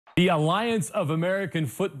The Alliance of American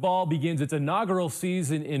Football begins its inaugural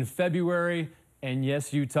season in February. And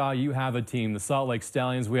yes, Utah, you have a team, the Salt Lake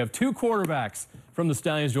Stallions. We have two quarterbacks from the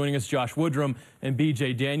Stallions joining us, Josh Woodrum and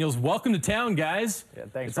BJ Daniels. Welcome to town, guys. Yeah,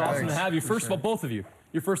 thanks. It's awesome to have you. First of all, both of you,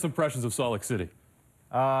 your first impressions of Salt Lake City.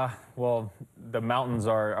 Well, the mountains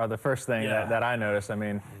are the first thing that I noticed. I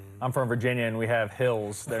mean, I'm from Virginia and we have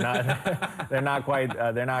hills. They're not they're not quite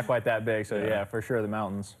that big. So yeah, for sure the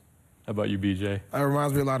mountains. How about you, BJ? It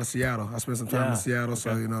reminds me a lot of Seattle. I spent some time in Seattle,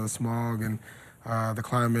 so you know the smog and the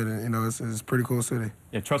climate, and you know it's a pretty cool city.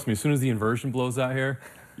 Yeah, trust me. As soon as the inversion blows out here,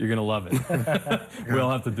 you're gonna love it. We'll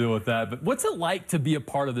have to deal with that. But what's it like to be a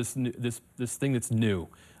part of this thing that's new?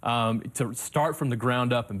 To start from the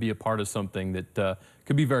ground up and be a part of something that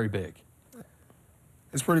could be very big.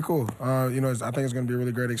 It's pretty cool. You know, I think it's going to be a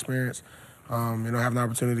really great experience. You know, having the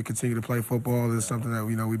opportunity to continue to play football is something that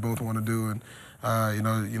we both want to do, and you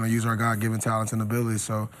know, use our God-given talents and abilities.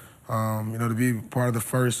 So, you know, to be part of the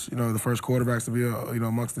first quarterbacks to be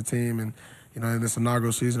amongst the team, and you know, in this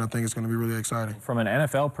inaugural season, I think it's going to be really exciting. From an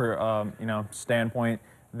NFL standpoint,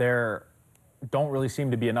 there don't really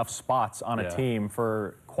seem to be enough spots on a team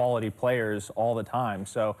for quality players all the time.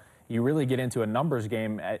 So you really get into a numbers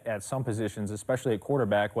game at some positions, especially at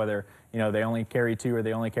quarterback, whether they only carry 2 or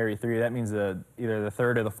they only carry 3. That means either the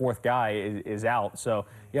third or the fourth guy is out. So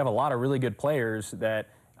you have a lot of really good players that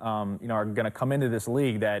are going to come into this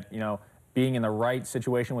league that being in the right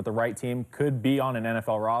situation with the right team could be on an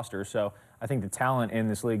NFL roster. So I think the talent in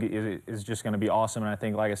this league is just going to be awesome, and I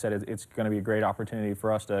think, like I said, it's going to be a great opportunity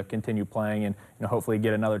for us to continue playing and hopefully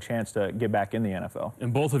get another chance to get back in the NFL.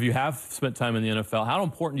 And both of you have spent time in the NFL. How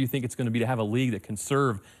important do you think it's going to be to have a league that can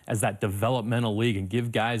serve as that developmental league and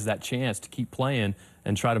give guys that chance to keep playing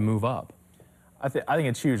and try to move up? I think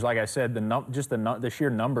it's huge. Like I said, the sheer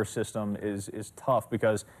number system is tough,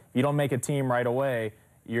 because if you don't make a team right away,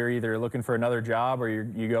 you're either looking for another job or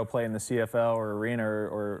you go play in the CFL or arena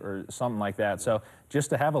or something like that. So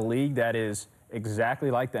just to have a league that is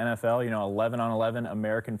exactly like the NFL, 11-on-11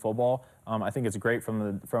 American football, I think it's great for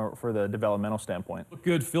the developmental standpoint. Look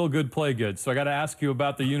good, feel good, play good. So I got to ask you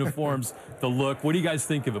about the uniforms, the look. What do you guys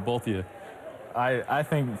think of it, both of you? I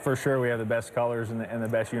think for sure we have the best colors and the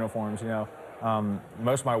best uniforms.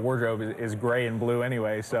 Most of my wardrobe is gray and blue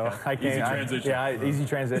anyway, so I can't. Easy transition. Easy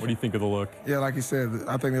transition. What do you think of the look? Yeah, like you said,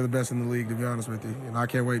 I think they're the best in the league, to be honest with you. I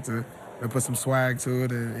can't wait to put some swag to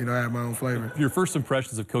it and add my own flavor. Your first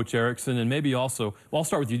impressions of Coach Erickson, and maybe also, well, I'll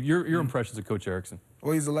start with you. Your impressions of Coach Erickson.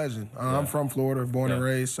 Well, he's a legend. I'm from Florida, born and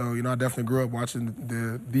raised, so I definitely grew up watching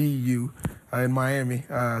the U in Miami.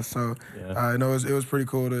 So it was pretty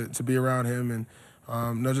cool to be around him, and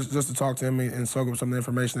just to talk to him and soak up some of the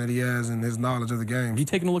information that he has and his knowledge of the game. Have you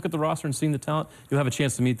taken a look at the roster and seen the talent? You'll have a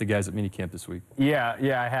chance to meet the guys at minicamp this week. Yeah,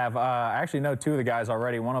 I have. I actually know 2 of the guys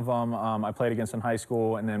already. One of them I played against in high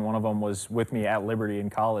school, and then one of them was with me at Liberty in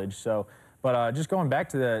college. So, but just going back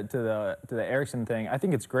to the Erickson thing, I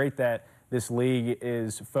think it's great that this league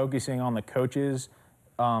is focusing on the coaches.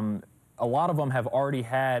 A lot of them have already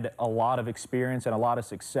had a lot of experience and a lot of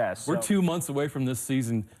success. We're 2 months away from this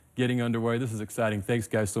season getting underway. This is exciting. Thanks,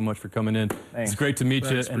 guys, so much for coming in. Thanks. It's great to meet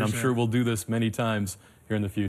you, and I'm sure we'll do this many times here in the future.